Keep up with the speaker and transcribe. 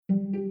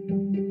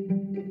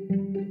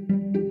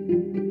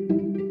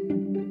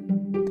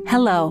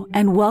Hello,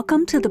 and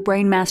welcome to the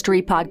Brain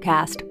Mastery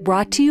Podcast,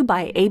 brought to you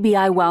by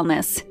ABI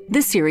Wellness.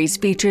 This series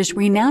features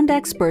renowned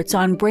experts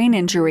on brain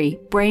injury,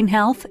 brain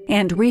health,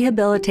 and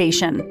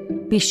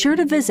rehabilitation. Be sure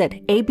to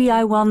visit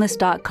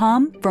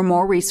abiwellness.com for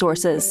more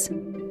resources.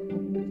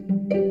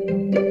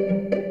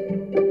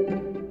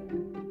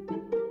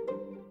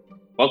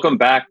 Welcome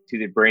back to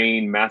the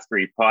Brain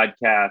Mastery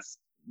Podcast.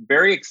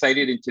 Very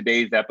excited in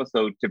today's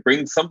episode to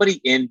bring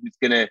somebody in who's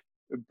going to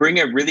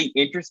bring a really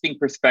interesting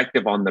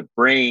perspective on the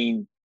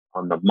brain,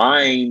 on the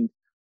mind,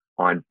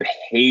 on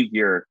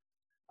behavior,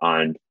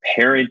 on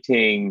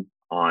parenting,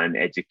 on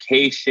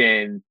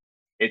education.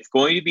 It's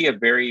going to be a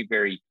very,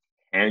 very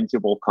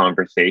tangible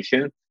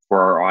conversation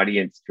for our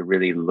audience to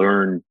really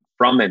learn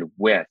from and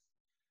with.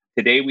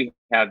 Today, we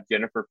have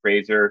Jennifer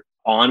Fraser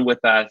on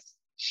with us.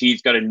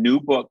 She's got a new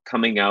book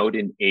coming out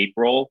in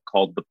April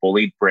called The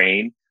Bullied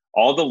Brain.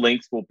 All the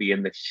links will be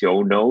in the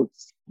show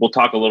notes. We'll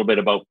talk a little bit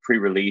about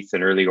pre-release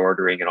and early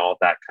ordering and all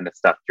that kind of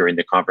stuff during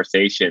the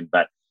conversation,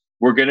 but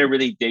we're going to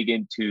really dig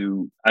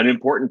into an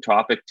important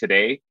topic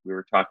today. We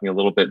were talking a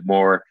little bit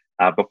more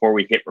before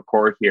we hit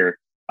record here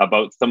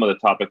about some of the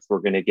topics we're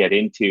going to get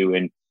into,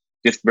 and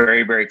just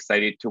very, very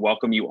excited to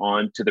welcome you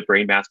on to the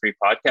Brain Mastery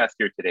Podcast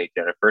here today,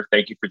 Jennifer.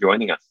 Thank you for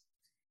joining us.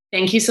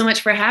 Thank you so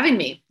much for having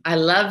me. I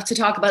love to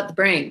talk about the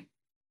brain.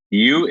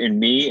 You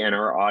and me and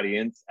our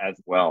audience as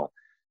well.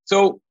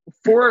 So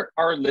for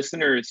our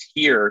listeners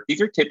here, these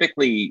are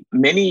typically,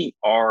 many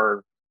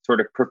are sort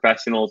of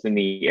professionals in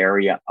the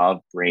area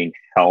of brain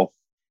health.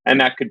 And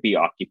that could be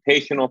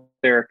occupational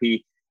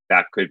therapy,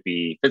 that could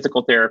be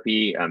physical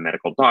therapy,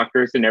 medical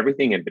doctors, and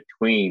everything in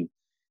between.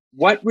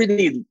 What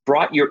really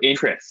brought your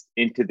interest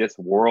into this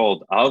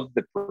world of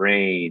the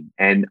brain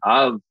and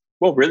of,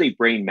 well, really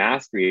brain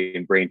mastery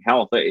and brain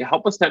health?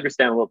 Help us to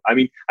understand a little. I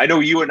mean, I know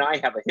you and I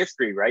have a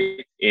history,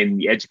 right, in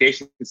the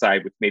education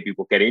side, which maybe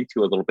we'll get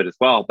into a little bit as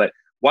well. But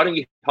why don't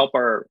you help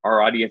our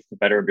audience to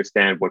better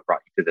understand what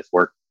brought you to this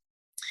work?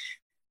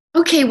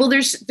 Okay, well,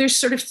 there's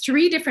sort of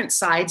three different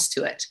sides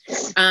to it.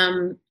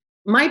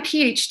 My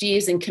PhD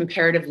is in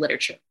comparative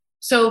literature.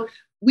 So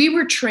we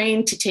were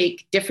trained to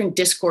take different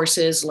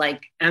discourses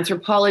like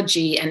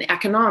anthropology and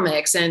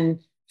economics and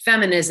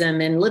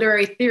feminism and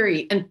literary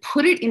theory and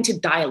put it into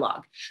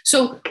dialogue.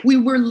 So we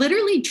were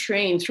literally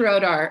trained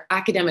throughout our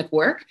academic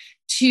work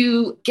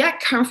to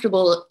get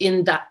comfortable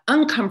in the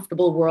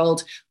uncomfortable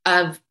world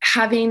of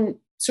having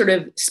sort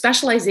of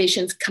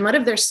specializations come out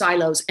of their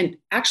silos and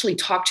actually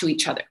talk to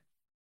each other.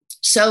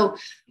 So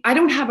I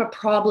don't have a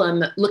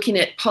problem looking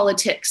at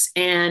politics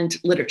and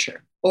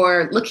literature,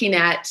 or looking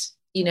at,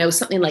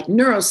 something like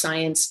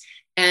neuroscience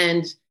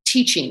and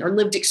teaching or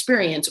lived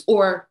experience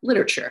or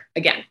literature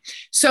again.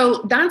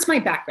 So that's my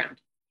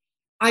background.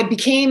 I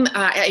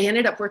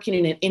ended up working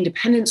in an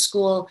independent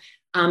school,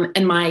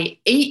 and my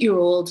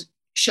 8-year-old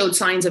showed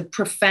signs of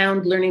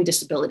profound learning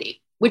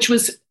disability, which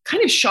was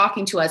kind of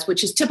shocking to us,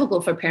 which is typical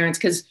for parents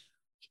because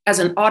as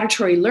an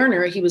auditory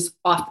learner, he was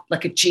off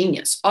like a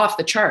genius, off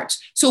the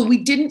charts. So we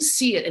didn't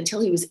see it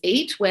until he was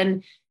 8,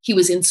 when he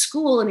was in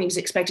school and he was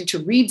expected to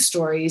read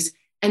stories,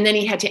 and then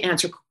he had to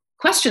answer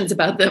questions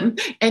about them,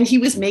 and he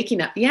was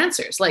making up the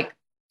answers, like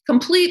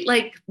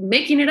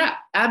making it up,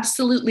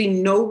 absolutely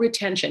no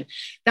retention.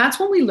 That's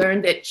when we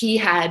learned that he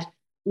had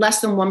less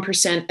than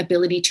 1%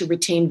 ability to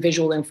retain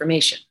visual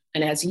information.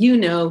 And as you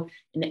know,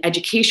 in the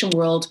education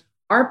world,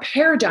 our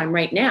paradigm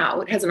right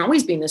now, it hasn't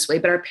always been this way,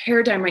 but our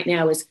paradigm right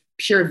now is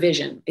pure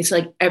vision. It's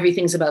like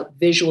everything's about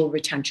visual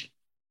retention.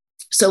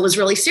 So it was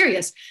really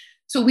serious.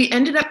 So we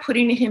ended up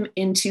putting him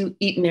into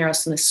Eton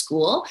Aerosmith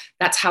School.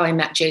 That's how I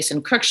met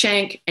Jason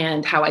Cruikshank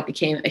and how I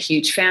became a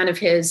huge fan of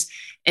his.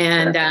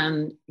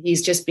 And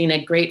he's just been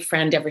a great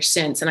friend ever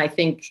since. And I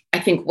think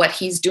what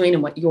he's doing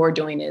and what you're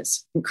doing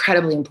is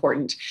incredibly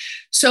important.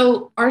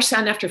 So our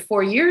son, after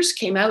 4 years,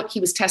 came out. He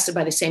was tested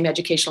by the same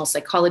educational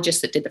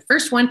psychologist that did the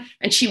first one.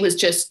 And she was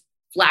just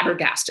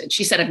flabbergasted.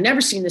 She said, "I've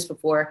never seen this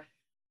before.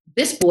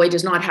 This boy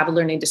does not have a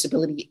learning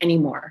disability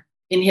anymore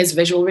in his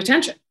visual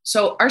retention."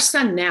 So our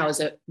son now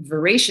is a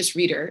voracious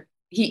reader.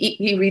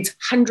 He reads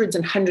hundreds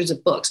and hundreds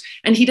of books,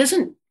 and he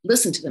doesn't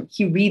listen to them.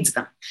 He reads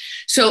them.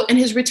 So, and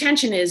his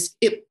retention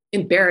it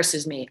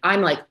embarrasses me.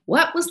 I'm like,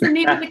 what was the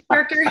name of the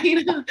character?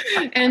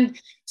 And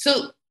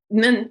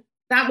then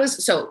that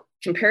was,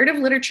 comparative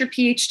literature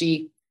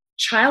PhD,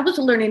 child with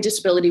a learning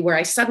disability, where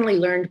I suddenly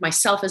learned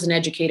myself as an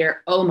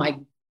educator,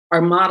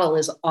 our model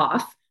is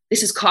off.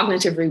 This is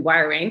cognitive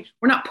rewiring.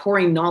 We're not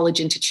pouring knowledge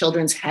into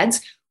children's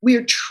heads.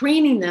 We're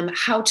training them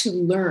how to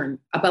learn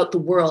about the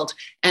world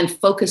and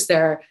focus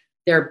their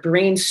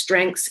brain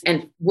strengths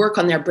and work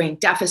on their brain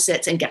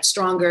deficits and get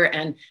stronger.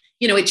 And,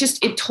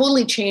 it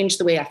totally changed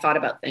the way I thought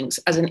about things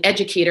as an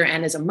educator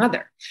and as a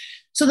mother.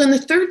 So then the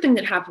third thing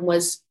that happened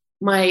was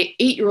my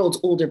 8-year-old's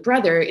older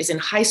brother is in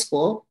high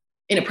school,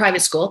 in a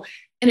private school.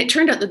 And it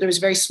turned out that there was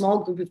a very small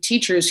group of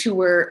teachers who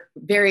were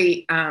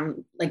very,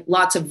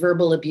 lots of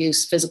verbal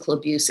abuse, physical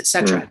abuse, et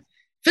cetera.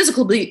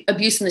 Physical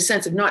abuse in the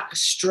sense of not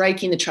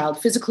striking the child,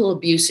 physical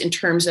abuse in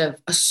terms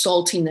of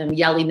assaulting them,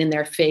 yelling in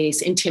their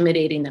face,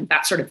 intimidating them,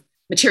 that sort of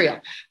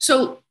material.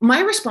 So my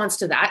response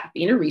to that,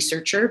 being a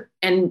researcher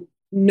and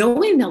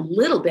knowing a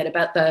little bit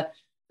about the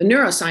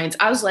neuroscience,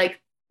 I was like,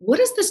 what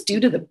does this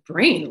do to the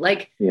brain?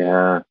 Like,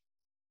 yeah.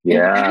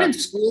 in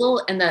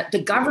school and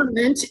the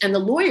government and the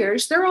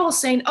lawyers, they're all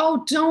saying,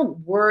 oh, don't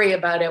worry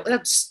about it.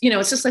 That's,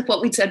 it's just like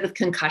what we said with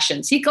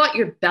concussions. You got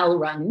your bell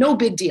rung, no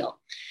big deal.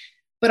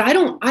 But I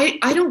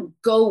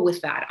don't go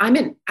with that. I'm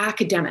an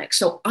academic,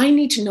 so I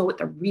need to know what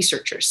the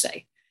researchers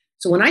say.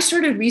 So when I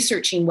started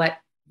researching what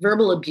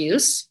verbal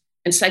abuse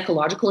and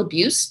psychological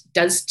abuse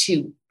does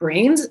to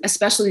brains,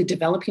 especially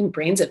developing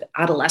brains of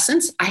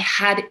adolescents, I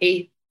had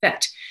a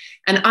fit.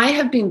 And I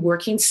have been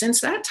working since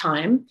that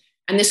time.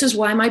 And this is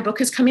why my book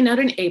is coming out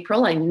in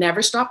April. I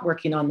never stop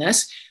working on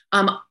this.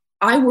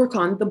 I work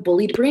on the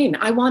bullied brain.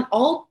 I want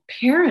all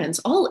parents,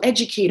 all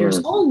educators,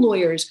 all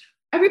lawyers,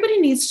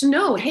 everybody needs to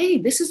know, hey,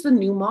 this is the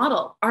new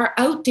model. Our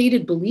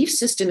outdated belief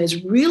system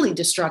is really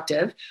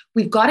destructive.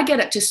 We've got to get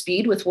up to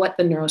speed with what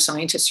the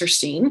neuroscientists are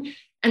seeing.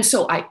 And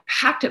so I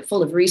packed it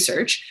full of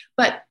research.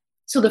 But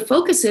so the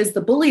focus is the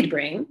bullied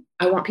brain.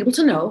 I want people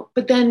to know.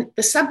 But then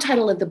the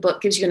subtitle of the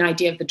book gives you an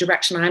idea of the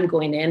direction I'm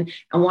going in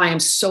and why I'm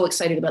so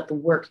excited about the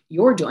work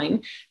you're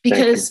doing.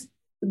 Because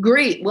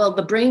great, well,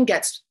 the brain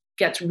gets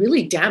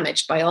really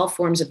damaged by all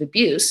forms of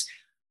abuse,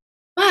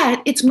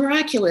 but it's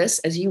miraculous,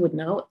 as you would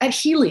know, at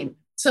healing.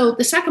 So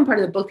the second part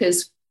of the book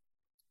is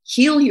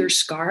heal your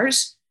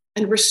scars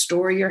and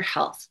restore your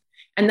health.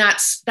 And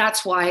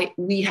that's why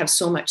we have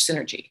so much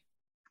synergy.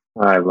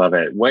 I love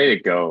it. Way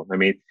to go. I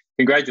mean,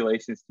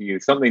 congratulations to you.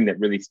 Something that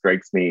really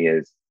strikes me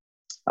is,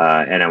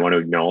 and I want to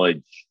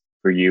acknowledge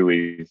for you,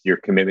 is your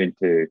commitment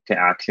to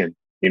action.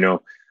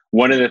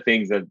 One of the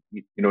things that,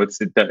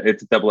 it's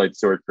a double-edged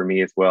sword for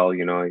me as well.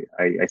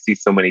 I see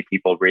so many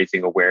people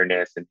raising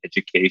awareness and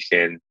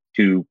education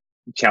to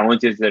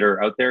challenges that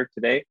are out there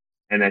today.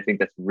 And I think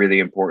that's really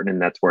important,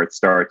 and that's where it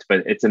starts.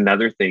 But it's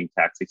another thing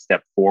to actually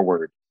step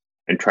forward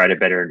and try to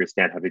better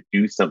understand how to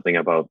do something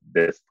about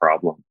this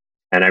problem.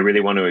 And I really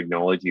want to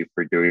acknowledge you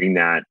for doing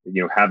that,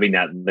 having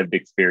that lived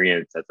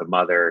experience as a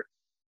mother,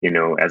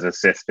 as a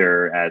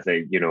sister, as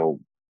a,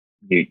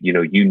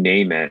 you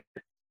name it,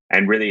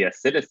 and really a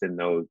citizen,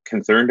 though,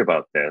 concerned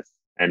about this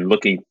and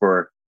looking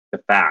for the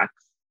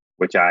facts,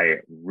 which I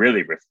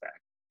really respect.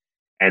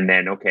 And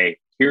then, okay,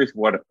 here's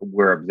what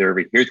we're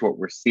observing. Here's what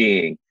we're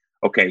seeing.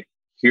 Okay,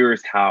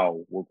 here's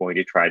how we're going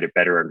to try to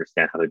better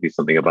understand how to do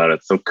something about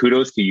it. So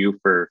kudos to you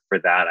for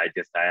that. I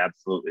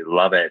absolutely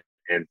love it.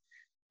 And,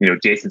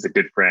 Jason's a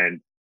good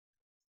friend,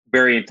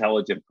 very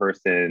intelligent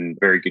person,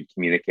 very good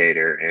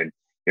communicator. And,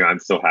 I'm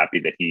so happy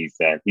that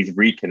he's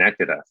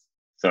reconnected us.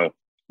 So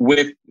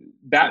with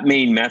that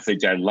main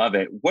message, I love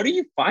it. What are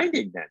you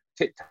finding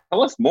then?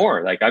 Tell us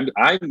more. Like I'm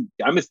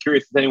as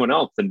curious as anyone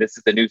else. And this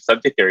is a new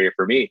subject area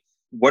for me.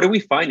 What are we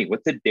finding?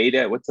 What's the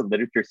data? What's the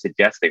literature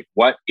suggesting?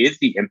 What is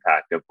the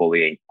impact of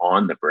bullying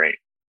on the brain?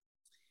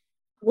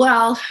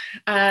 Well,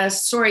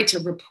 sorry to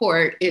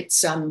report,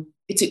 it's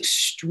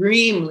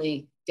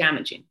extremely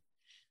damaging.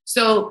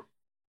 So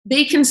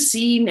they can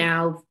see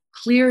now,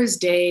 clear as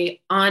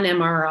day, on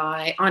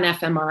MRI, on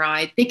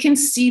fMRI, they can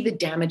see the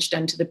damage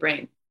done to the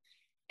brain.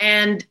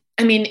 And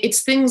I mean,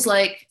 it's things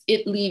like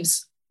it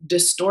leaves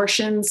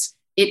distortions,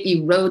 it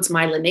erodes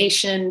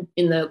myelination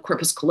in the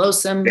corpus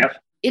callosum. Yep.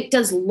 It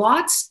does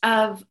lots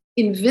of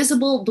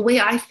invisible, the way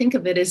I think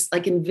of it is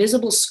like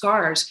invisible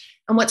scars.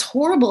 And what's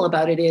horrible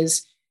about it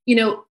is,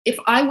 if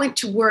I went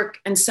to work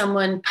and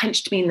someone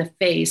punched me in the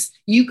face,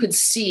 you could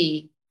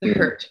see the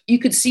hurt. You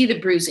could see the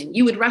bruising.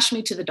 You would rush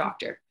me to the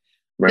doctor.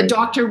 Right. The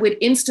doctor would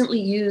instantly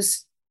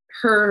use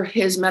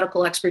his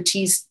medical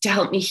expertise to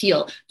help me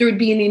heal. There would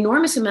be an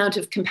enormous amount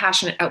of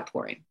compassionate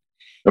outpouring.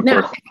 Now,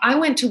 if I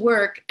went to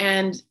work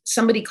and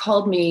somebody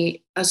called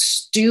me a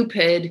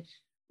stupid,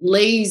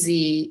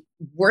 lazy,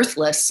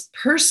 worthless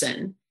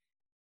person,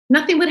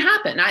 nothing would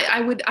happen.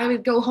 I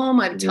would go home.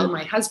 I would tell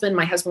my husband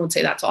would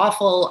say, that's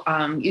awful.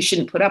 You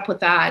shouldn't put up with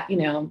that,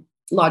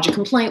 lodge a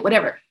complaint,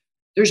 whatever.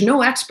 There's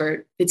no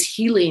expert that's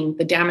healing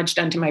the damage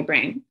done to my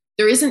brain.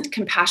 There isn't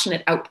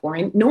compassionate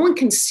outpouring. No one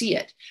can see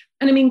it.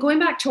 And I mean, going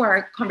back to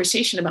our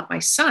conversation about my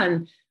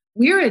son,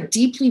 we're a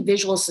deeply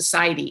visual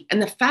society. And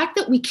the fact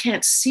that we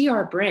can't see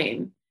our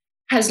brain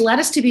has led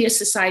us to be a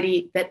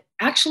society that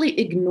actually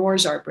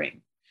ignores our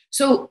brain.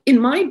 So in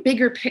my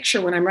bigger picture,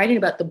 when I'm writing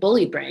about the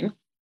bullied brain,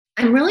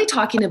 I'm really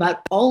talking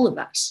about all of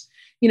us.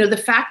 The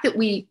fact that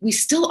we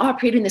still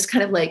operate in this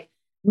kind of like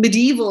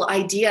medieval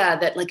idea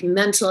that like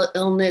mental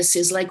illness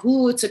is like,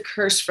 oh, it's a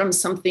curse from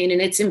something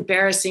and it's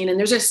embarrassing and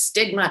there's a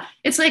stigma.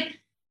 It's like,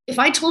 if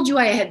I told you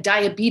I had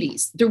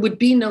diabetes, there would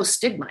be no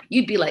stigma.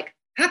 You'd be like,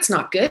 that's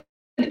not good.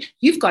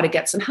 You've got to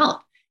get some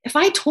help. If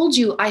I told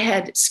you I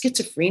had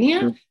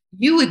schizophrenia,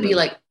 you would be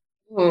like,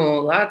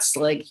 oh, that's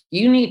like,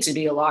 you need to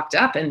be locked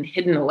up and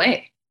hidden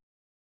away.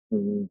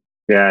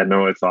 Yeah,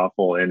 no, it's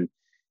awful. And,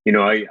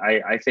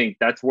 I think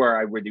that's where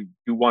I really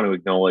do want to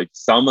acknowledge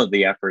some of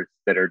the efforts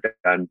that are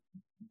done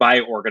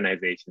by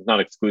organizations, not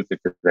exclusive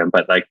to them,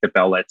 but like the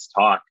Bell Let's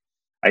Talk.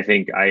 I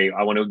think I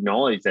want to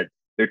acknowledge that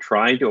they're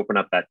trying to open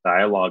up that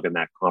dialogue and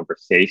that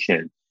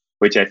conversation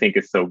which I think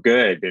is so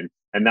good.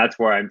 And that's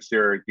where I'm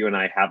sure you and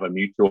I have a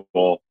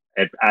mutual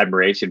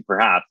admiration,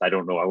 perhaps. I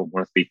don't know. I won't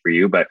want to speak for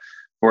you, but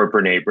for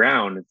Brene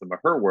Brown and some of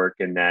her work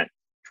in that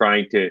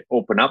trying to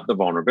open up the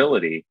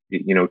vulnerability,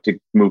 to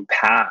move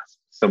past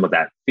some of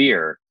that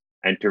fear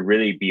and to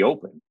really be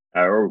open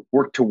or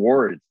work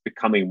towards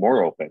becoming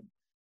more open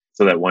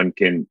so that one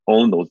can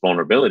own those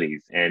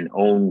vulnerabilities and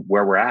own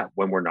where we're at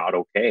when we're not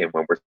okay and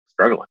when we're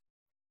struggling.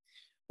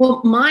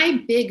 Well,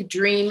 my big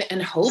dream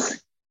and hope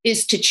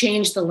is to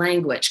change the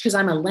language, because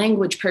I'm a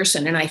language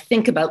person and I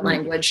think about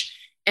language.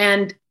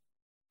 And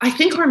I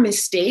think our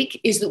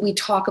mistake is that we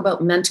talk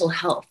about mental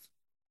health,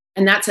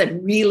 and that's a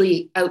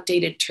really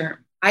outdated term.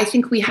 I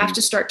think we have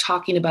to start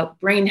talking about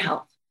brain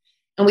health,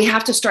 and we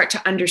have to start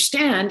to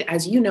understand,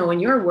 as you know,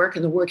 in your work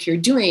and the work you're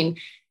doing,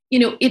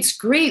 it's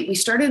great. We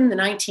started in the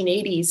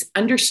 1980s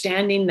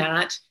understanding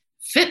that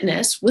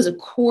fitness was a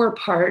core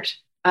part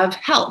of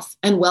health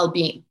and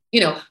well-being.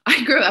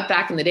 I grew up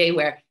back in the day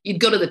where you'd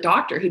go to the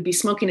doctor who'd be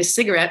smoking a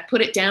cigarette, put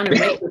it down and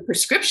write your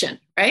prescription,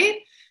 right?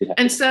 Yeah.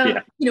 And so,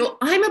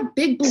 I'm a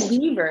big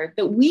believer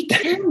that we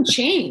can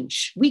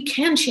change. We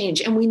can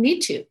change, and we need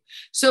to.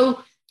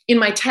 So in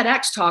my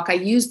TEDx talk, I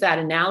used that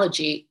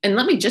analogy. And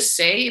let me just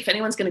say, if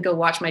anyone's going to go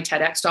watch my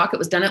TEDx talk, it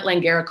was done at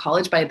Langara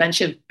College by a bunch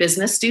of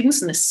business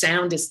students, and the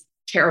sound is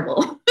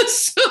terrible.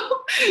 So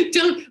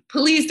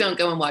please don't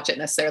go and watch it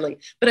necessarily.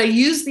 But I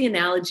used the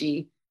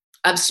analogy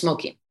of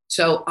smoking.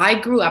 So I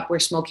grew up where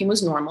smoking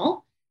was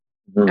normal.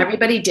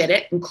 Everybody did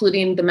it,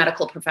 including the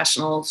medical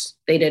professionals.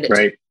 They did it.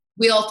 Right.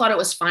 We all thought it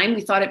was fine.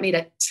 We thought it made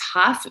us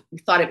tough. We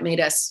thought it made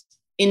us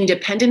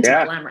independent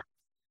and glamorous.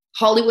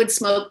 Hollywood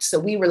smoked, so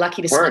we were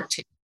lucky to smoke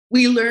too.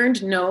 We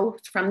learned no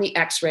from the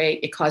X-ray.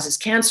 It causes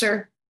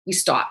cancer. We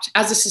stopped.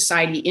 As a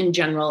society in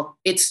general,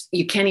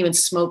 you can't even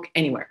smoke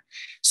anywhere.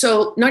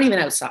 So not even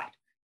outside.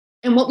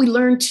 And what we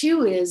learned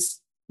too is,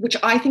 which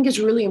I think is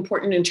really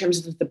important in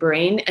terms of the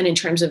brain and in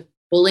terms of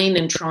bullying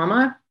and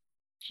trauma,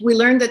 we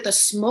learned that the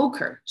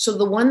smoker, so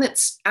the one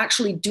that's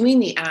actually doing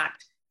the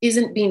act,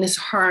 isn't being as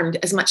harmed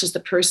as much as the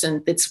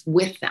person that's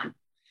with them.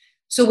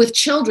 So with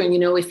children,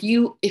 if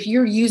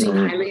you're using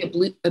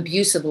highly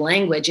abusive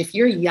language, if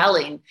you're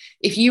yelling,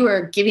 if you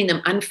are giving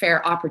them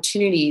unfair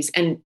opportunities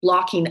and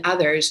blocking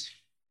others,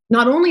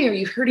 not only are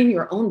you hurting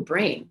your own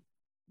brain,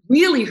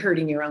 really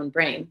hurting your own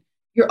brain,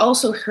 you're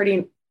also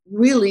hurting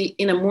really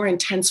in a more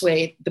intense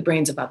way the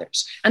brains of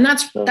others. And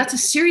that's a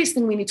serious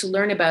thing we need to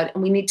learn about,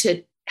 and we need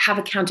to have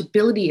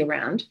accountability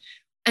around.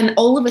 And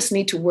all of us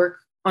need to work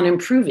on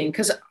improving,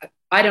 because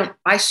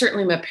I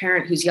certainly am a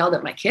parent who's yelled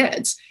at my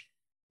kids.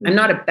 I'm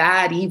not a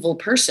bad, evil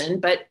person,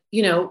 but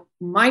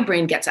my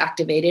brain gets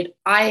activated.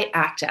 I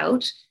act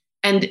out,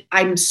 and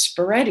I'm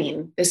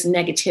spreading this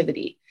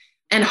negativity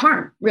and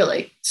harm,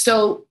 really.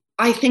 So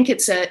I think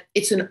it's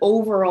an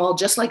overall,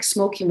 just like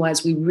smoking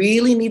was, we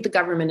really need the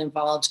government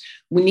involved.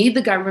 We need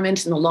the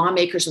government and the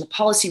lawmakers and the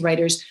policy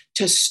writers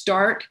to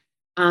start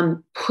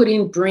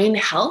putting brain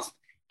health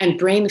and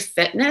brain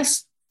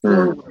fitness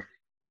forward.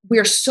 We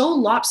are so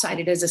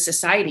lopsided as a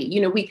society.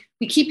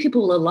 We keep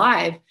people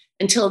alive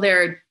until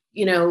they're,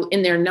 in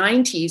their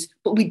 90s,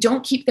 but we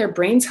don't keep their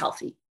brains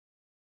healthy.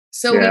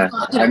 So we've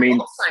got,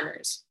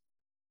 Alzheimer's.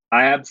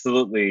 I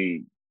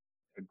absolutely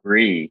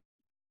agree.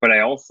 But I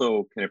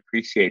also can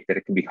appreciate that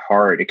it can be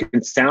hard. It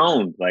can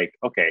sound like,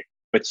 okay,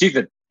 but she's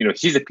a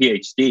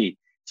PhD.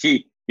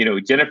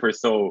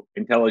 Jennifer's so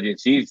intelligent.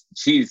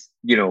 She's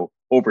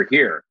over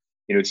here.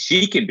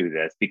 She can do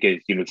this because,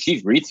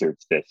 she's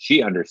researched this.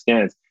 She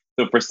understands.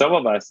 So for some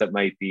of us that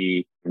might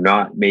be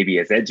not maybe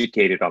as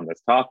educated on this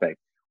topic,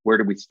 where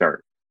do we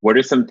start? What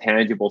are some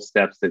tangible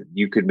steps that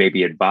you could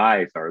maybe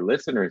advise our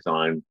listeners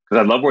on?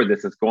 Because I love where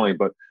this is going,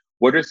 but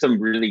what are some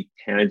really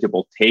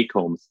tangible take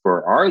homes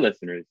for our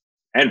listeners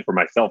and for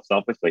myself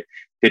selfishly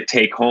to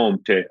take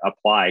home, to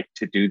apply,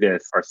 to do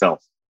this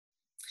ourselves?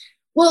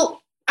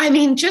 Well,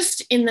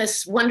 just in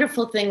this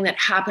wonderful thing that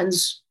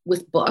happens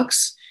with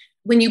books,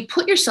 when you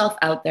put yourself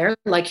out there,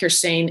 like you're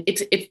saying,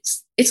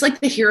 it's like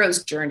the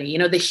hero's journey.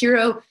 The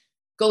hero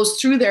goes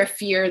through their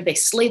fear, they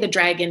slay the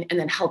dragon, and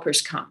then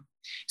helpers come.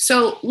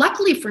 So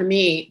luckily for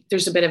me,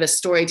 there's a bit of a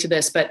story to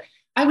this, but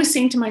I was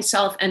saying to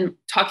myself and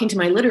talking to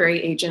my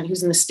literary agent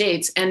who's in the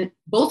States, and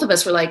both of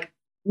us were like,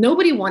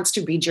 nobody wants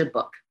to read your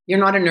book. You're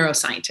not a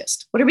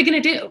neuroscientist. What are we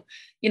going to do?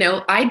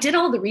 I did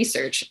all the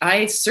research.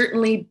 I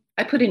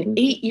put in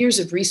 8 years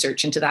of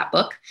research into that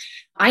book.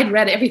 I'd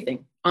read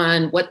everything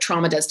on what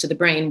trauma does to the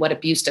brain, what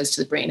abuse does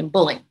to the brain, and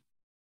bullying.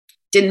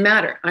 Didn't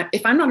matter.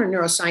 If I'm not a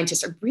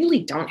neuroscientist, I really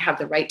don't have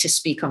the right to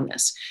speak on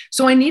this.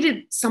 So I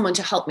needed someone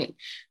to help me.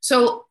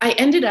 So I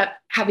ended up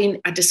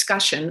having a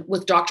discussion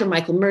with Dr.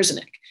 Michael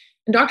Merzenich.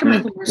 And Dr.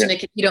 Michael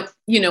Merzenich,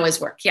 you know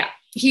his work. Yeah.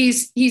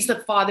 He's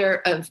the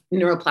father of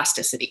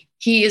neuroplasticity.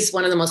 He is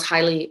one of the most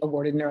highly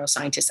awarded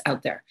neuroscientists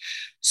out there.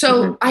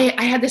 So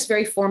I had this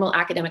very formal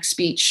academic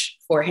speech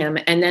for him.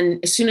 And then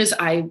as soon as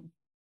I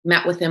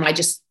met with him, I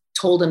just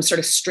told him sort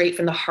of straight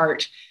from the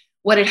heart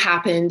what had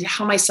happened,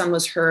 how my son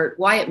was hurt,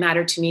 why it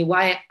mattered to me,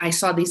 why I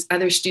saw these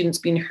other students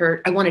being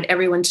hurt. I wanted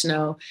everyone to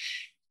know.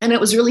 And it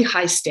was really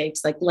high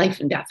stakes, like life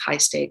and death high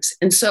stakes.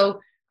 And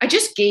so I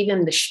just gave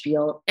him the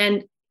spiel.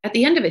 And at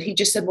the end of it, he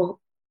just said,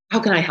 well, how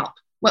can I help?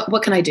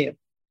 What can I do?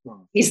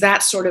 He's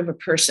that sort of a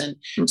person.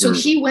 Mm-hmm. So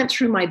he went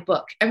through my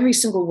book, every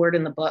single word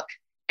in the book,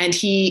 and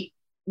he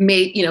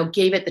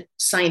gave it the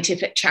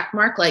scientific check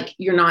mark, like,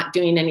 you're not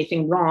doing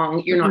anything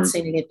wrong. You're not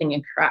saying anything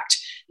incorrect.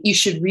 You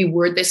should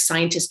reword this.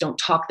 Scientists don't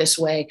talk this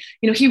way.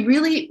 He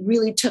really,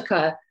 really took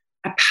a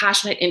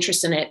passionate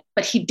interest in it,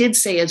 but he did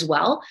say as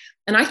well,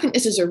 and I think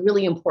this is a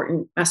really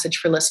important message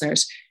for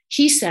listeners.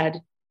 He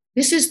said,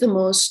 this is the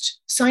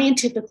most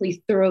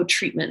scientifically thorough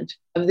treatment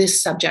of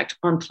this subject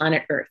on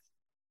planet Earth.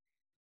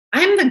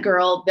 I'm the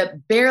girl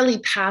that barely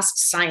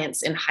passed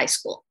science in high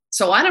school.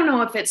 So I don't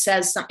know if it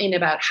says something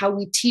about how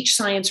we teach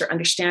science or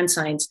understand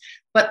science,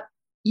 but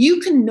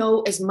you can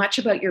know as much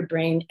about your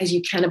brain as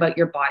you can about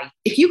your body.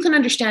 If you can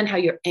understand how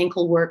your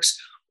ankle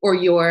works or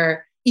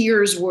your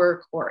ears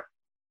work or,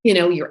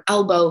 your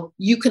elbow,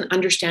 you can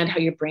understand how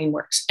your brain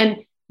works. And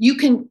you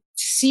can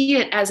see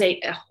it as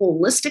a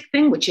holistic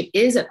thing, which it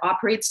is. It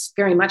operates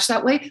very much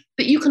that way.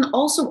 But you can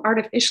also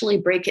artificially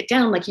break it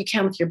down like you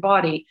can with your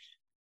body.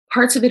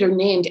 Parts of it are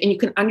named and you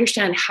can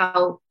understand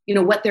how,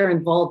 what they're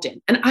involved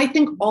in. And I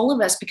think all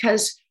of us,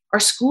 because our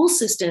school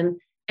system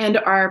and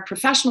our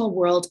professional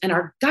world and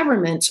our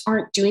governments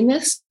aren't doing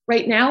this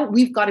right now,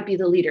 we've got to be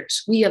the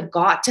leaders. We have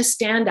got to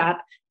stand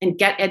up and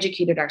get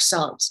educated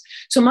ourselves.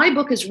 So my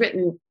book is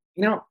written,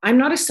 I'm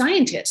not a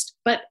scientist,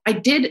 but I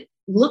did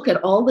look at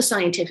all the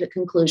scientific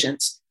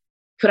conclusions.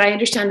 Could I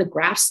understand the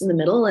graphs in the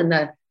middle and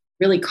the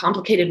really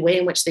complicated way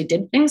in which they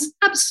did things?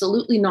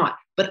 Absolutely not.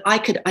 But I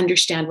could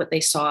understand what they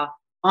saw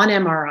on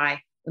MRI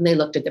when they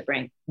looked at the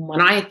brain.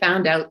 When I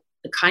found out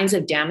the kinds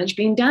of damage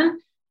being done,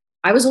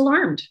 I was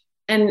alarmed.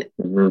 And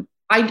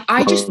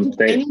I just think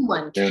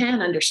anyone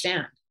can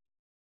understand.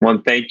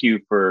 Well, thank you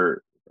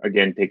for,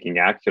 again, taking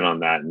action on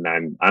that.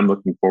 And I'm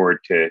looking forward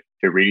to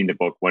reading the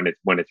book when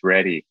it's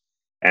ready.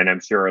 And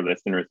I'm sure our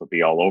listeners will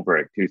be all over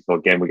it too. So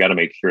again, we got to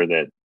make sure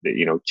that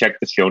check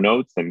the show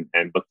notes and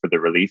look for the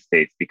release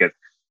dates, because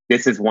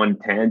this is one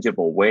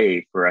tangible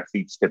way for us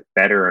each to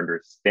better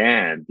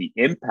understand the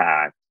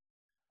impact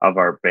of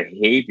our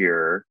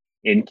behavior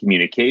in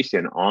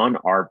communication on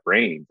our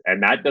brains.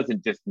 And that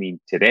doesn't just mean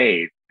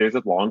today. There's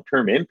a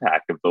long-term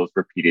impact of those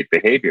repeated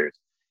behaviors.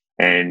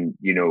 And,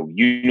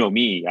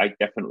 me, I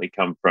definitely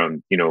come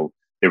from, the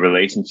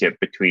relationship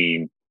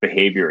between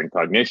behavior and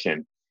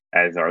cognition.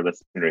 As our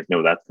listeners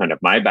know, that's kind of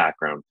my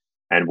background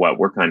and what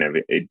we're kind of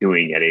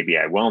doing at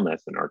ABI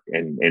Wellness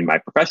and in my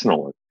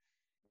professional work.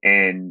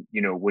 And,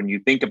 when you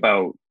think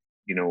about,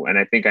 and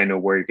I think I know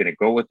where you're going to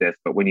go with this,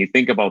 but when you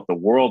think about the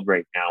world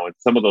right now and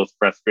some of those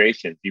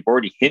frustrations, you've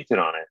already hinted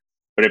on it.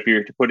 But if you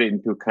were to put it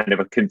into kind of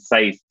a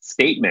concise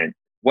statement,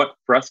 what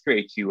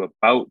frustrates you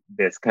about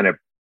this kind of,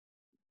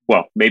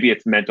 well, maybe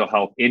it's mental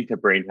health into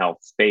brain health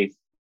space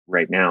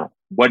right now?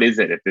 What is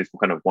it if there's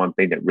kind of one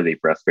thing that really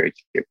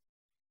frustrates you?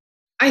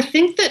 I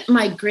think that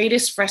my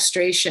greatest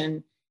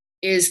frustration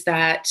is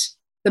that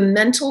the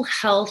mental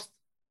health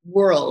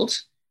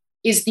world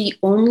is the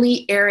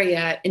only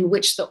area in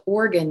which the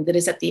organ that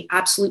is at the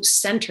absolute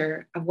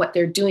center of what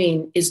they're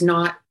doing is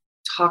not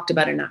talked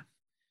about enough.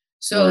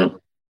 So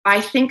I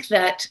think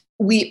that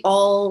we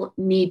all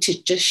need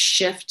to just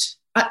shift.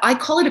 I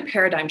call it a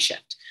paradigm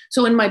shift.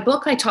 So in my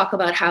book, I talk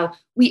about how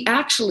we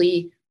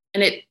actually,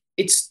 and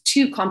it's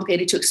too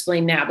complicated to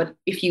explain now, but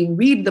if you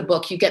read the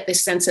book, you get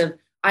this sense of,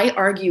 I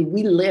argue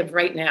we live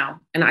right now,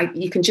 and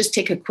you can just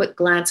take a quick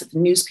glance at the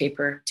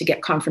newspaper to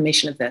get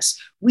confirmation of this.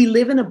 We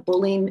live in a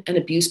bullying and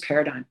abuse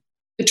paradigm.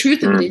 The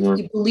truth of it is,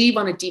 we believe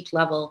on a deep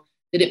level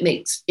that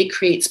it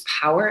creates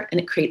power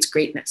and it creates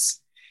greatness.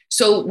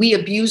 So we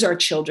abuse our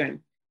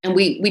children, and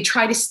we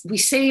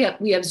say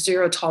we have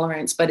zero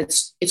tolerance, but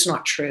it's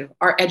not true.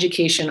 Our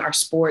education, our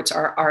sports,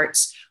 our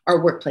arts, our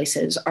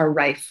workplaces are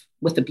rife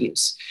with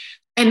abuse.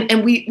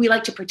 And we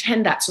like to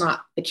pretend that's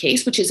not the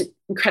case, which is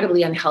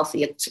incredibly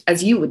unhealthy. It's,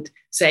 as you would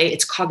say,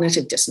 it's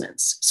cognitive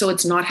dissonance. So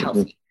it's not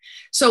healthy.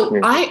 So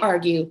I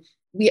argue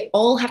we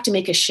all have to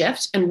make a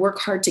shift and work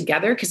hard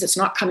together, because it's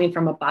not coming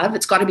from above.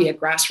 It's got to be a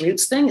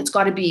grassroots thing. It's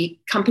got to be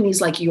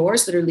companies like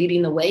yours that are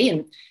leading the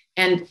way.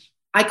 And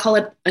I call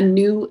it a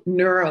new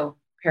neuro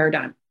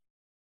paradigm.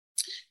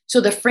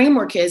 So the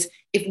framework is,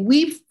 if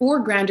we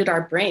foregrounded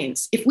our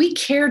brains, if we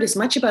cared as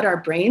much about our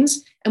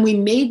brains and we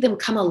made them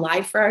come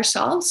alive for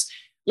ourselves,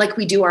 like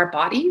we do our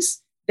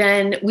bodies,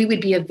 then we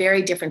would be a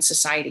very different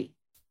society,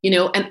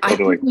 and I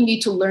think we need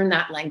to learn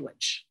that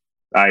language.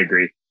 I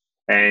agree.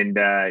 And,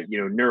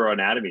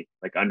 neuroanatomy,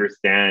 like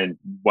understand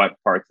what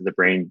parts of the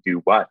brain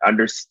do what,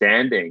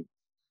 understanding,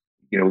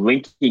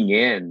 linking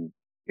in,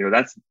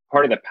 that's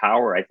part of the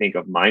power, I think,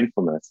 of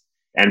mindfulness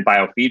and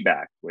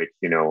biofeedback, which,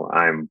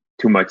 I'm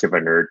too much of a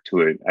nerd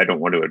to it. I don't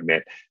want to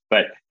admit,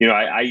 but,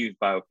 I use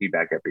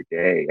biofeedback every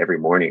day, every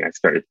morning. It's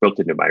built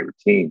into my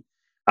routine.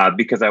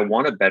 Because I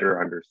want to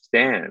better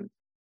understand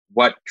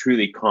what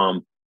truly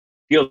calm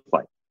feels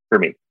like for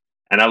me.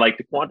 And I like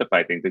to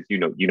quantify things, as you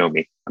know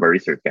me, I'm a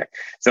research guy.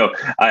 So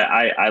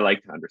I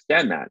like to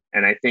understand that.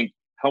 And I think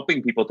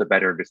helping people to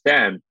better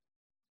understand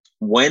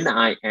when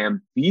I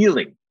am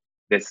feeling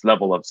this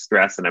level of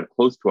stress and I'm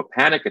close to a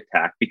panic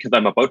attack because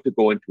I'm about to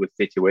go into a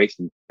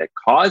situation that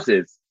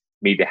causes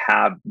me to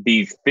have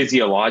these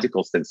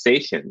physiological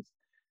sensations,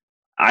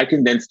 I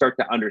can then start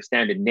to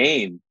understand and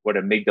name what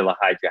amygdala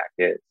hijack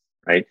is,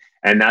 right?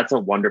 And that's a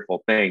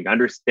wonderful thing.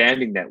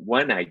 Understanding that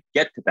when I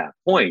get to that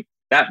point,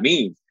 that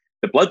means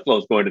the blood flow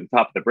is going to the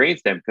top of the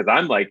brainstem because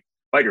I'm like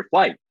fight or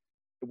flight,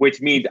 which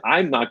means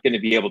I'm not going to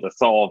be able to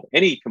solve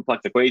any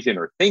complex equation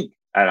or think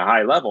at a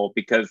high level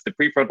because the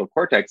prefrontal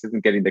cortex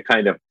isn't getting the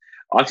kind of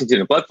oxygen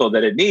and blood flow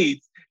that it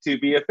needs to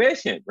be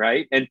efficient,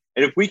 right? And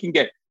if we can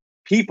get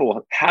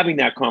people having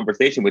that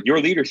conversation with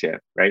your leadership,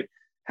 right?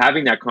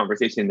 Having that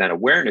conversation, that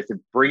awareness, and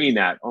bringing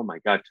that, oh my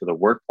God, to the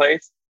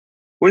workplace.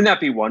 Wouldn't that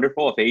be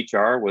wonderful if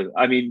HR was,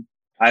 I mean,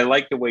 I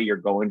like the way you're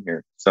going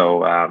here.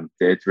 So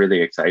it's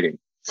really exciting.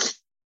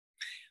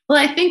 Well,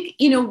 I think,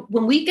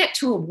 when we get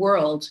to a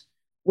world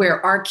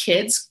where our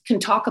kids can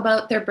talk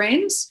about their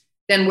brains,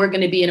 then we're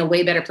going to be in a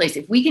way better place.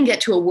 If we can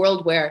get to a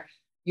world where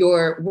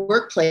your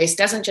workplace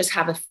doesn't just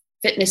have a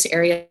fitness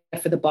area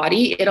for the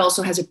body, it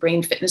also has a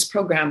brain fitness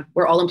program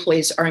where all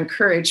employees are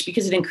encouraged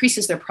because it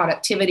increases their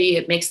productivity.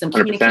 It makes them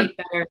communicate 100%.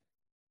 Better.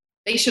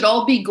 They should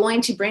all be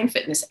going to brain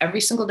fitness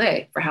every single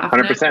day for half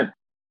an 100%. hour.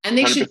 And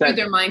they 100%. Should do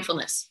their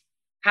mindfulness,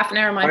 half an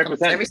hour mindfulness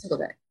 100%. Every single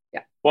day.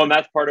 Yeah. Well, and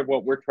that's part of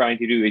what we're trying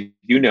to do is,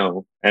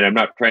 and I'm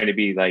not trying to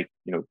be like,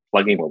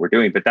 plugging what we're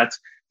doing, but that's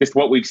just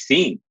what we've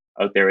seen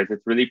out there is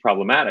it's really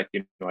problematic.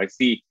 I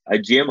see a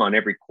gym on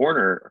every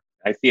corner.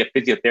 I see a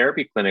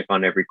physiotherapy clinic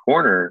on every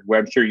corner where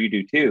I'm sure you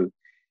do too.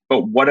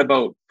 But what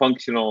about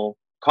functional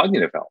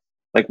cognitive health?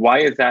 Like, why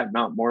is that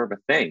not more of a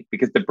thing?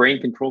 Because the brain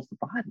controls the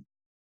body.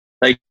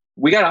 Like,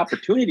 we got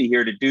opportunity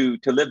here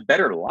to live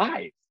better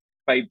lives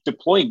by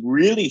deploying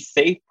really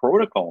safe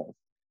protocols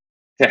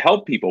to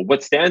help people.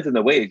 What stands in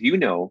the way, as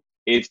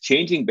is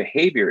changing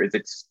behavior is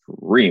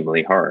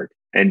extremely hard.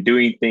 And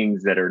doing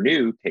things that are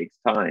new takes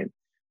time.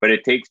 But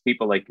it takes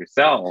people like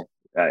yourself,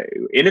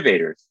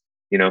 innovators,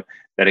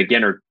 that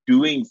again are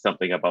doing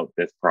something about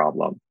this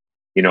problem.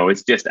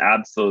 It's just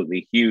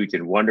absolutely huge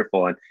and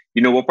wonderful. And,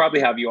 we'll probably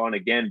have you on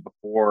again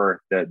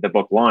before the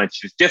book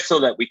launch, just so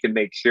that we can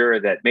make sure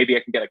that maybe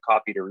I can get a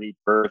copy to read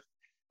first,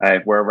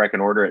 wherever I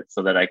can order it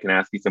so that I can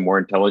ask you some more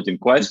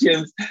intelligent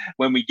questions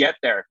when we get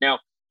there. Now,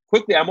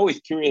 quickly, I'm always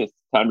curious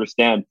to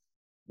understand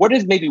what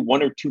is maybe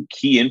one or two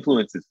key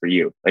influences for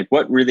you? Like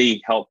what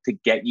really helped to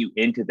get you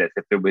into this?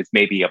 If there was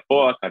maybe a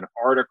book, an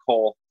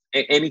article,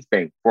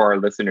 anything for our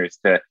listeners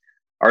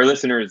our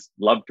listeners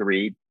love to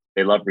read.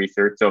 They love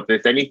research. So if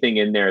there's anything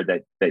in there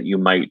that you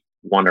might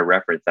want to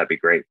reference, that'd be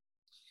great.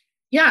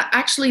 Yeah,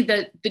 actually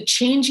the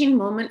changing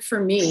moment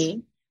for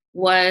me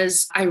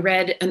was I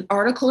read an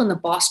article in the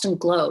Boston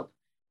Globe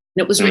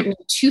and it was written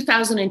in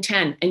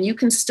 2010 and you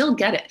can still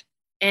get it.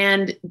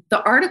 And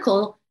the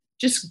article,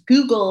 just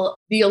Google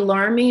the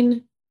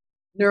alarming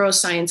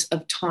neuroscience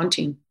of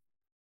taunting.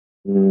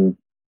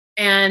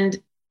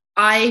 And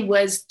I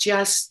was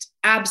just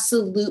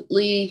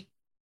absolutely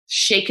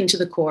shaken to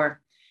the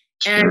core.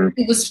 And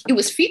it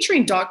was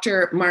featuring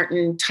Dr.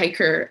 Martin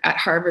Teicher at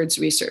Harvard's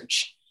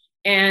research.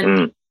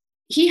 And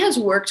he has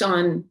worked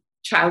on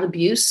child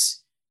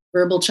abuse,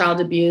 verbal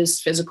child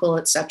abuse, physical,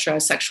 etc.,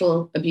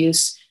 sexual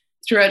abuse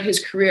throughout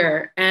his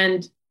career.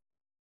 And,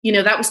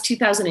 that was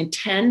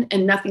 2010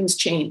 and nothing's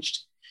changed.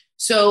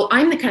 So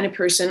I'm the kind of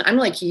person, I'm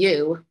like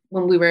you,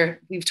 when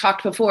we've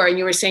talked before and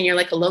you were saying you're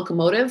like a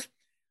locomotive.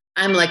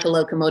 I'm like a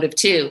locomotive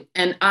too.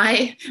 And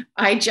I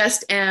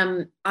just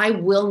am, I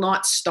will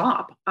not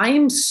stop. I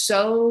am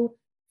so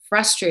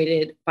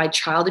frustrated by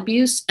child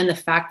abuse and the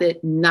fact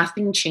that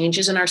nothing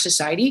changes in our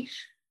society.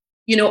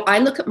 I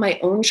look at my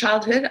own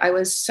childhood. I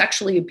was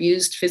sexually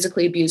abused,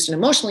 physically abused, and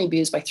emotionally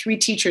abused by 3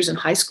 teachers in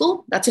high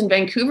school. That's in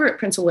Vancouver at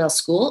Prince of Wales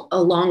School,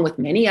 along with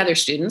many other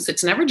students.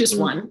 It's never just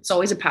one. It's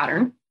always a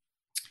pattern.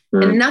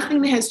 And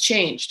nothing has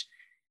changed.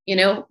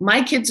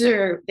 My kids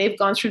they've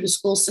gone through the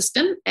school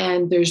system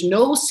and there's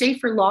no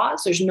safer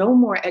laws. There's no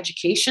more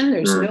education.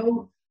 There's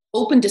no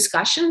open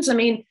discussions. I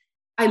mean,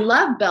 I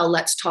love Bell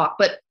Let's Talk,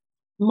 but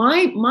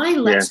my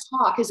Let's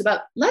Talk is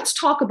about, let's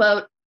talk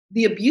about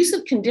the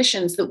abusive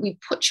conditions that we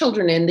put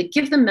children in that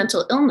give them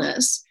mental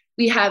illness.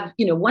 We have,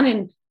 1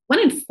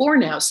 in 4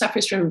 now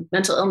suffers from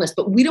mental illness,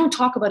 but we don't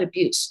talk about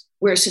abuse.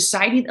 We're a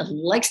society that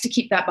likes to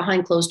keep that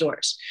behind closed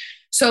doors.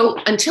 So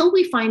until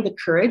we find the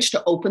courage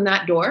to open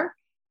that door,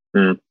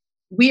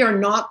 we are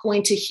not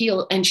going to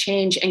heal and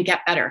change and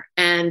get better.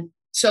 And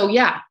so,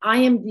 I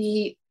am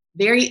the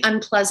very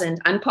unpleasant,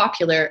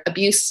 unpopular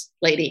abuse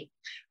lady.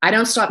 I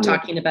don't stop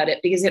talking about it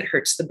because it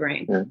hurts the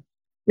brain.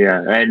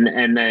 Yeah.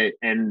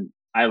 And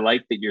I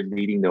like that you're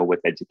leading though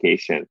with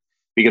education,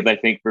 because I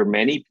think for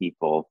many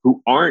people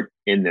who aren't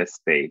in this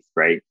space,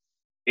 right,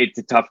 it's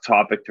a tough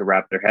topic to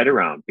wrap their head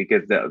around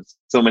because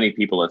so many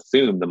people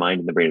assume the mind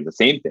and the brain are the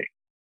same thing,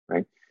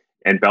 right?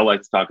 And Bell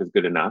Let's Talk is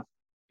good enough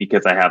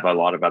because I have a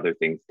lot of other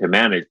things to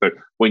manage. But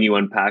when you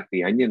unpack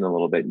the onion a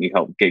little bit and you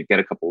help get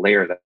a couple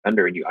layers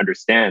under and you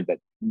understand that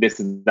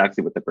this is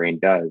actually what the brain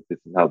does, this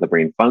is how the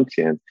brain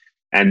functions,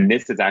 And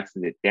this is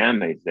actually the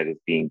damage that is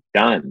being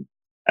done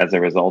as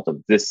a result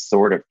of this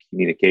sort of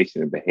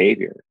communication and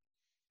behavior.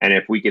 And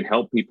if we can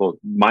help people,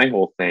 my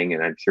whole thing,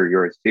 and I'm sure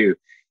yours too,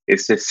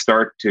 is to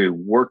start to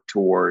work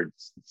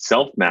towards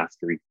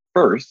self-mastery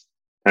first,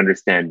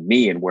 understand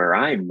me and where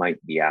I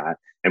might be at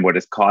and what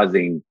is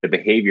causing the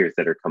behaviors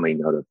that are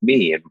coming out of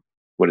me and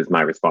what is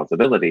my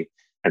responsibility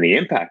and the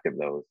impact of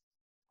those.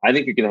 I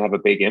think you're going to have a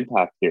big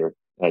impact here,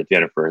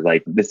 Jennifer.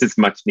 Like, this is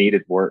much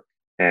needed work.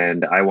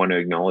 And I want to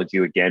acknowledge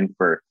you again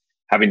for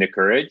having the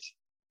courage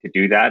to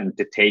do that and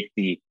to take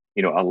a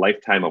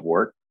lifetime of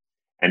work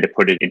and to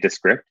put it into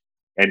script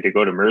and to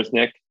go to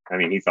Merznick. I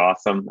mean, he's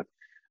awesome.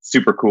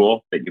 Super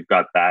cool that you've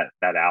got that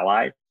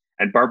ally.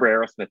 And Barbara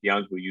Aerosmith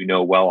Young, who you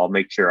know well, I'll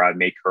make sure I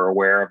make her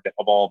aware of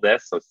all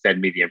this. So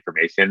send me the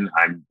information.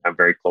 I'm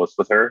very close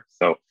with her.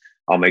 So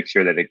I'll make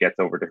sure that it gets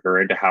over to her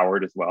and to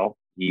Howard as well.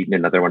 Eden,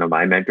 another one of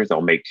my mentors,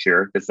 I'll make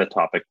sure this is a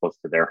topic close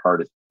to their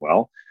heart as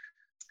well.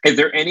 Is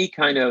there any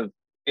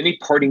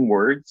parting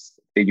words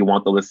that you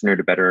want the listener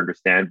to better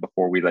understand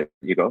before we let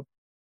you go?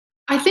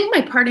 I think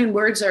my parting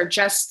words are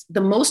just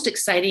the most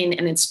exciting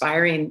and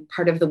inspiring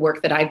part of the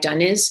work that I've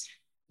done is,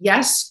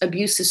 yes,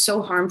 abuse is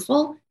so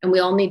harmful and we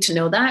all need to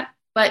know that,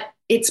 but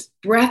it's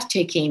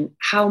breathtaking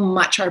how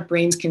much our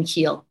brains can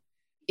heal.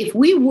 If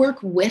we work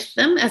with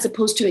them as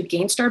opposed to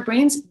against our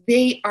brains,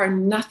 they are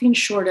nothing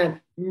short of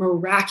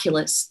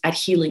miraculous at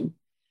healing.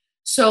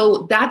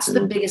 So that's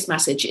the biggest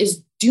message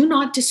is do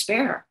not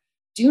despair.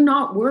 Do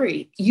not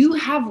worry. You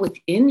have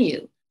within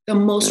you the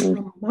most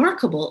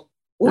remarkable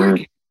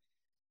organ.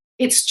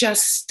 It's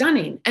just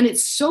stunning. And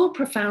it's so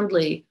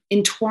profoundly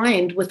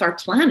entwined with our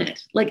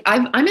planet. Like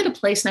I'm at a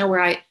place now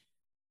where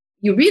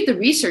you read the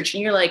research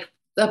and you're like,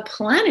 the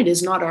planet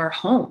is not our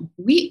home.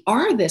 We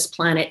are this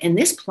planet and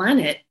this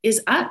planet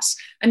is us.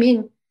 I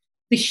mean,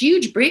 the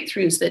huge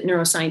breakthroughs that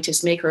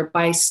neuroscientists make are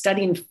by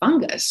studying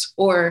fungus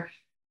or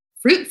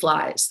fruit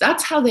flies.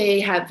 That's how they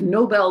have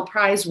Nobel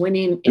Prize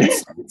winning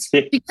insights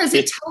because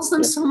it tells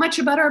them so much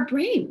about our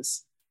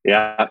brains.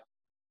 Yeah.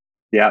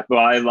 Yeah. Well,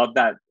 I love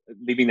that.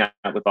 Leaving that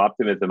with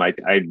optimism.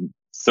 I'm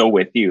so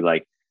with you.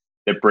 Like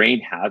the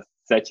brain has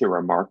such a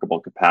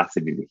remarkable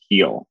capacity to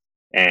heal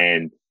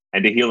and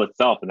to heal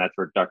itself. And that's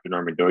where Dr.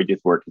 Norman Doidge's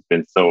work has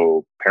been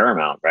so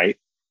paramount, right?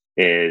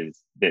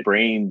 Is the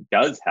brain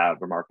does have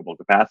remarkable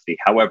capacity.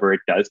 However, it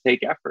does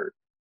take effort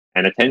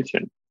and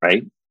attention,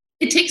 right?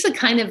 It takes a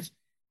kind of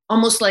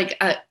almost like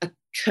a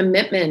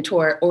commitment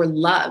or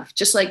love.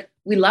 Just like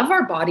we love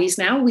our bodies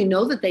now, we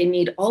know that they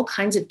need all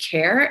kinds of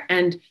care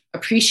and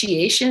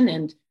appreciation,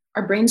 and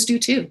our brains do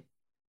too.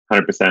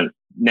 100%.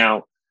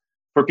 Now,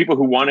 for people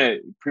who want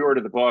to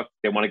pre-order the book,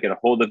 they want to get a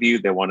hold of you,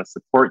 they want to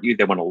support you,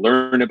 they want to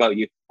learn about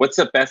you, what's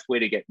the best way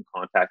to get in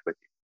contact with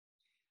you?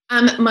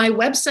 My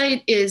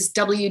website is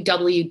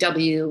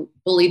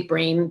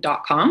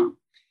www.bulliedbrain.com.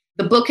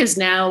 The book is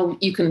now,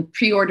 you can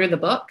pre-order the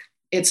book.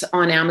 It's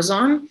on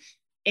Amazon.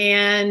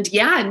 And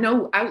yeah,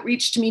 no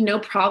outreach to me, no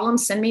problem.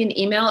 Send me an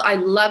email. I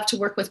love to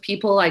work with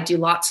people. I do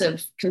lots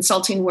of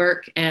consulting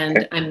work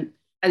and I'm,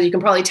 as you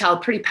can probably tell,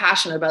 pretty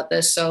passionate about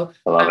this. So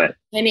I love it.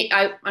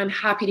 I'm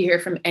happy to hear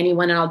from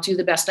anyone and I'll do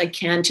the best I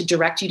can to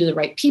direct you to the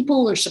right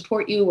people or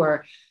support you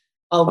or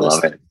all those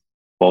things.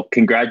 Well,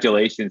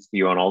 congratulations to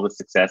you on all the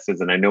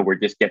successes. And I know we're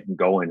just getting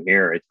going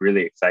here. It's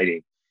really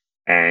exciting.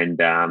 And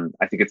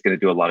I think it's going to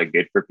do a lot of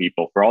good for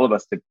people, for all of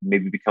us to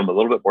maybe become a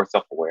little bit more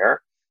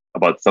self-aware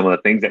about some of the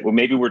things that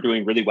maybe we're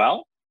doing really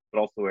well, but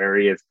also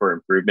areas for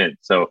improvement.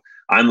 So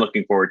I'm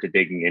looking forward to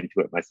digging into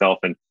it myself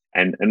and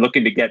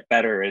looking to get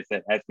better as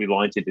we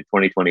launch into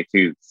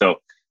 2022. So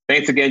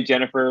thanks again,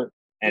 Jennifer,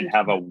 and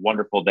have a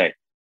wonderful day.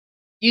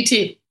 You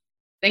too.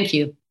 Thank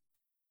you.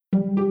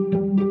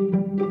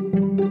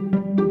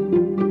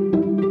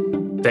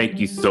 Thank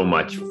you so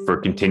much for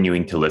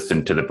continuing to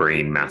listen to the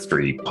Brain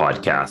Mastery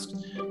podcast.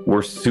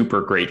 We're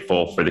super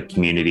grateful for the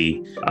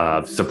community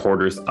of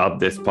supporters of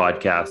this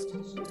podcast.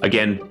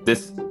 Again,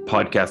 this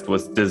podcast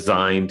was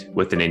designed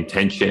with an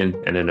intention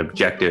and an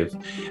objective,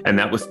 and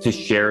that was to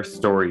share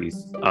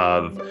stories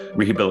of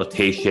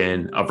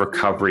rehabilitation, of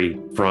recovery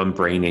from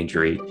brain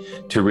injury,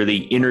 to really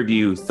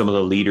interview some of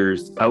the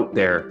leaders out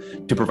there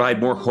to provide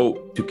more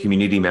hope to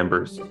community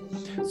members.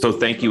 So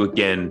thank you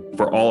again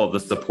for all of the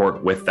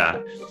support with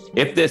that.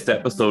 If this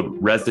episode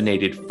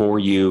resonated for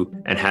you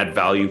and had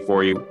value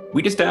for you,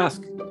 we just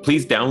ask,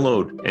 please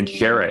download and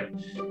share it.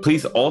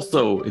 Please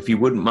also, if you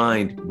wouldn't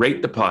mind,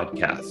 rate the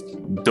podcast.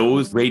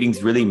 Those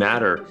ratings really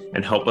matter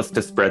and help us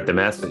to spread the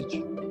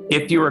message.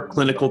 If you're a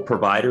clinical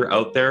provider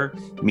out there,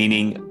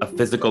 meaning a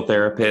physical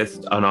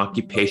therapist, an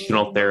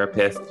occupational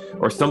therapist,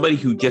 or somebody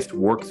who just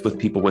works with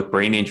people with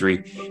brain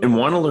injury and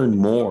want to learn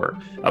more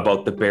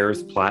about the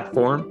BEARS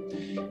platform,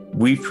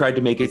 we've tried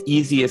to make it as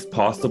easy as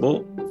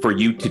possible for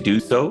you to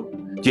do so.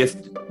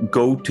 Just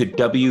go to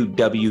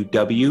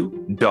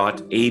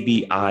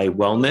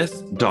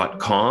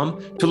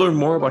www.abiwellness.com to learn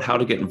more about how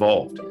to get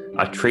involved.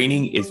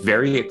 Training is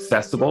very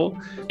accessible,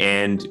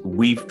 and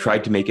we've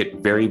tried to make it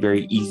very,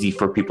 very easy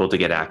for people to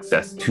get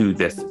access to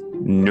this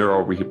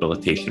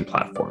neurorehabilitation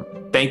platform.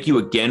 Thank you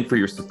again for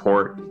your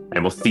support,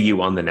 and we'll see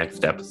you on the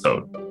next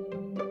episode.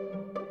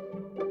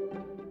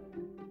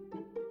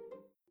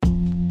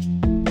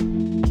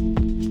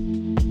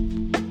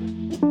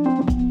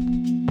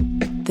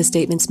 The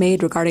statements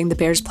made regarding the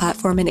Bears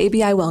platform and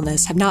ABI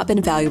Wellness have not been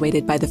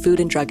evaluated by the Food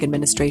and Drug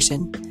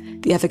Administration.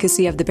 The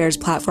efficacy of the Bears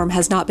platform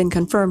has not been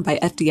confirmed by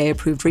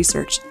FDA-approved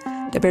research.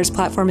 The Bears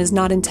platform is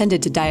not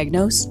intended to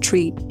diagnose,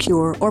 treat,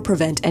 cure, or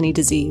prevent any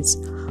disease.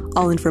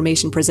 All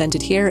information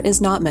presented here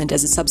is not meant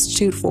as a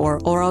substitute for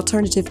or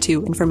alternative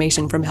to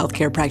information from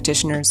healthcare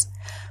practitioners.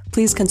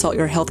 Please consult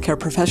your healthcare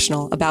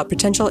professional about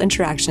potential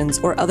interactions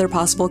or other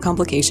possible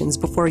complications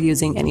before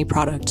using any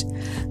product.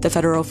 The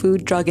Federal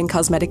Food, Drug, and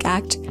Cosmetic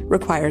Act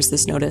requires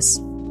this notice.